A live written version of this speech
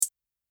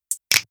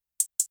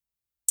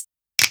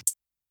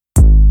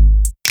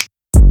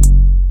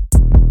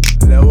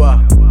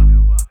wow.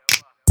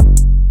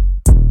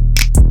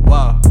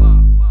 Wow.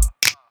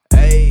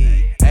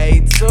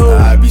 Hey, too.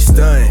 I be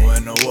stunning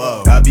when I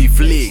walk. I be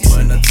flex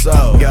when I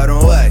talk. Got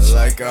on watch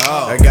like a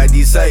hawk. I got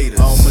these haters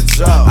on my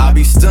jaw. I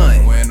be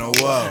stunning when I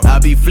walk. I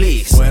be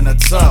flex when I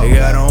talk.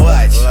 Got on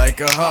watch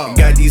like a hawk.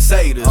 Got these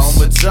haters on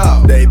my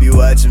jaw. They be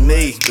watching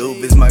me.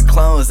 Doobies my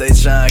clones. They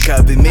tryna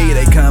copy me.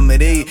 They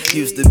comedy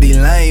used to be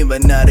lame,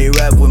 but now they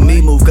rap with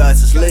me. Move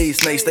cautiously.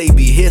 Snakes they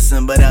be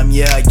hissing, but I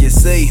can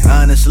see.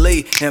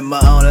 Honestly, in my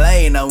own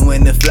lane, I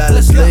win it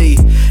flawlessly.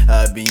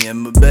 I be in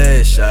my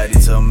best.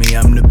 Shawty told me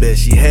I'm the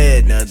best she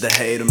had. Another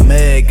hater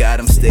mad, got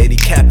him steady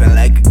capping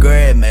like a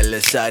grab. Man,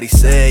 let Shawty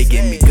say,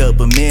 give me a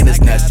couple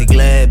minutes. Now she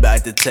glad,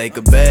 about to take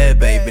a bath,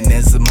 baby.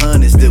 Then some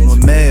honey, still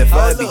with math.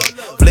 I be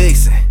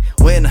flexing,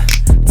 winner,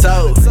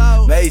 toe,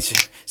 major,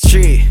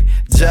 street,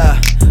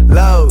 job,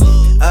 low.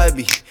 I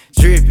be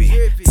drippy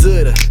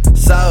to the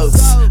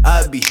sauce.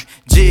 I be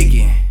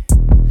jigging.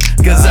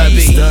 Cause I be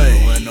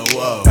stunning when I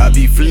walk. I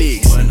be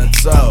flex when I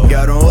talk.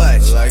 Got on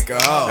watch like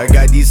a hawk. I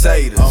got these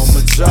haters on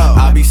my jaw.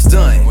 I be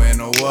stunning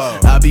when I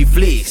walk. I be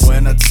flex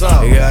when I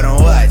talk. Got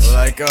on watch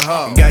like a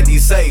hawk. Got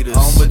these haters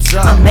on my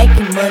jaw. I'm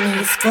making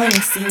money, it's funny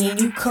seeing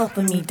you come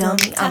for me,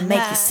 dummy. I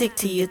make it sick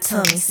to your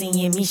tummy,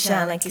 seeing me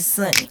shine like it's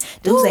sunny.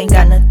 Dudes ain't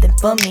got nothing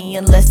for me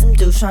unless them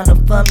dudes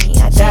tryna fun me.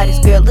 I got this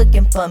girl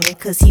looking for me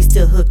cause he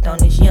still hooked on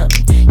this yummy.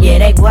 Yeah,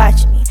 they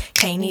watching me,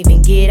 can't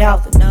even get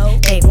off of me.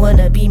 They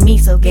wanna be me,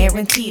 so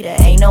guaranteed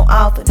there ain't no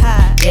offer.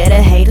 Yeah,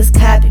 the haters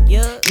copy me.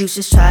 You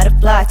should try to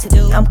fly to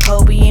me. I'm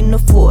Kobe in the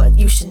fourth.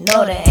 You should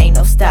know there ain't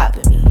no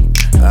stopping me.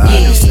 I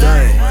be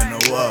stunning when I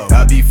walk.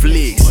 I be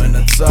flex when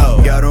I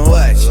talk. Got on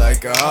watch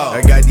like a hawk.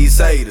 I got these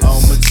haters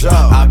on my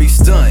jaw. I be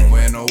stunning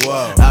when I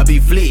walk. I be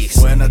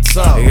flex when I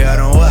talk. Got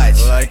on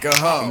watch like a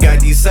hawk. Got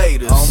these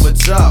haters on my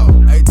jaw.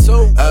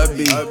 I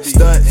be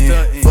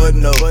stunting for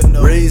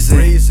no reason.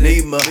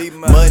 Need my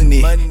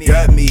money,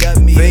 got me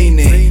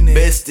fiending.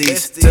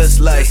 Besties just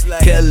like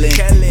Kellen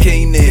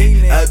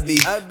Keenan. I be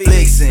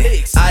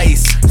flexing,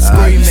 ice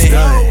screaming.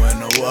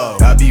 When I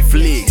walk, I be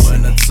flex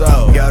when I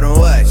talk. Got on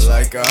watch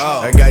like a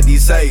hawk. I got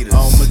these haters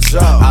on my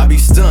jaw. I be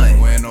stunning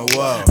when I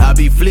walk. I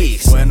be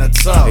flex when I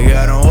talk.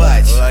 Got on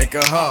watch like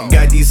a hawk.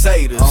 Got these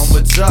haters on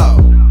my jaw.